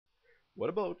What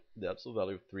about the absolute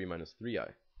value of 3 minus 3i?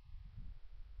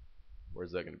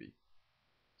 Where's that going to be?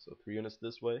 So 3 units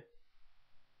this way,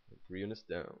 and 3 units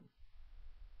down.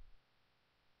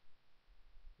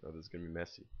 Now this is going to be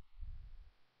messy,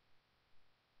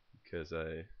 because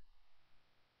I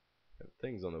have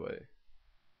things on the way.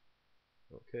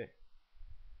 Okay.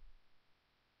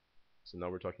 So now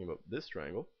we're talking about this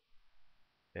triangle,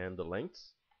 and the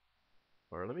lengths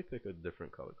are, let me pick a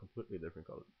different color, completely different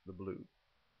color, the blue.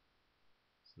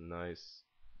 It's a nice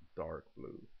dark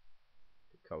blue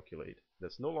to calculate.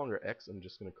 That's no longer x, I'm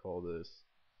just going to call this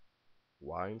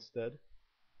y instead.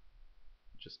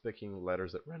 Just picking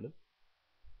letters at random.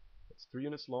 It's 3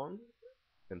 units long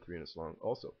and 3 units long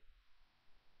also.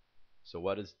 So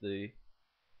what is the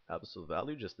absolute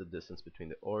value? Just the distance between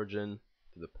the origin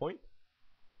to the point.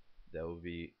 That will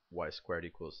be y squared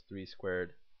equals 3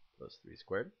 squared plus 3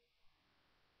 squared.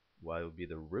 Y will be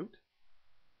the root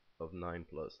of 9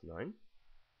 plus 9.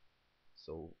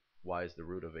 So y is the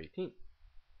root of 18.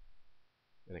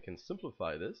 And I can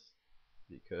simplify this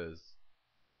because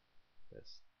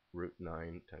that's root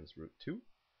 9 times root 2,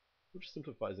 which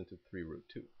simplifies into 3 root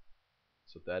 2.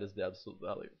 So that is the absolute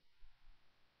value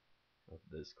of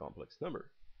this complex number.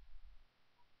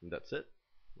 And that's it.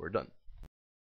 We're done.